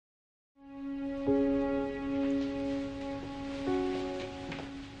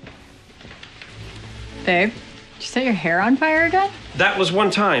Babe, did you set your hair on fire again? That was one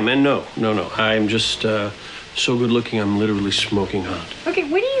time, and no. I'm just so good looking, I'm literally smoking hot. Okay,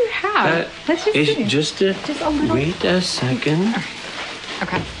 what do you have? Let's just see. Just a little. Wait a second.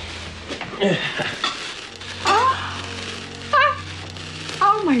 Okay.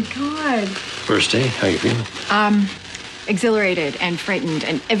 Oh my God. First day, how you feeling? Exhilarated and frightened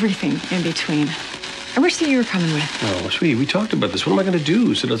and everything in between. I wish that you were coming with. Oh, sweetie, we talked about this. What am I going to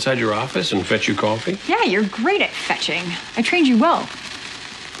do? Sit outside your office and fetch you coffee? Yeah, you're great at fetching. I trained you well.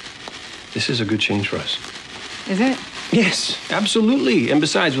 This is a good change for us. Is it? Yes, absolutely. And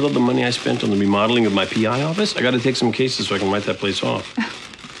besides, with all the money I spent on the remodeling of my PI office, I got to take some cases so I can write that place off.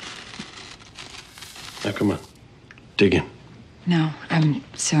 Now, come on. Dig in. No, I'm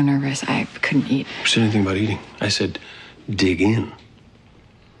so nervous. I couldn't eat. You said anything about eating. I said, dig in.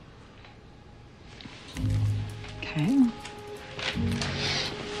 Okay.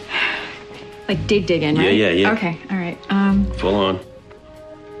 Like dig in, right? Yeah. Okay, all right. Full on.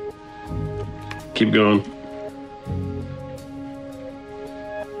 Keep going.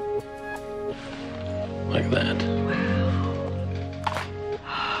 Like that. Wow.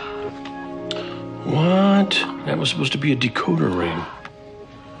 What? That was supposed to be a decoder ring.